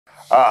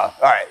All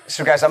right,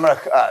 so guys, I'm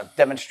gonna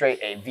demonstrate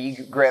a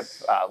V-grip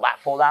lat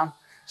pull down.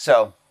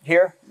 So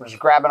here, we're just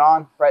grabbing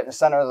on right in the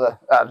center of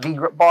the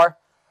V-grip bar,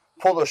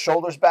 pull those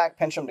shoulders back,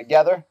 pinch them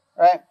together,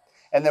 right?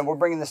 And then we're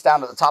bringing this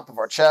down to the top of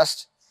our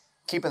chest,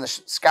 keeping the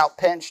scalp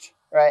pinched,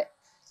 right?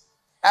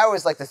 I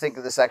always like to think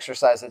of this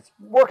exercise, it's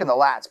working the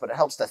lats, but it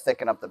helps to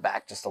thicken up the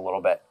back just a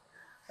little bit,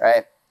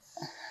 right?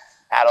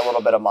 Add a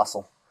little bit of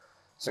muscle.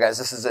 So guys,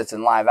 this is it's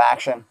in live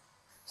action.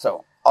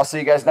 So I'll see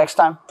you guys next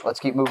time. Let's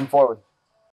keep moving forward.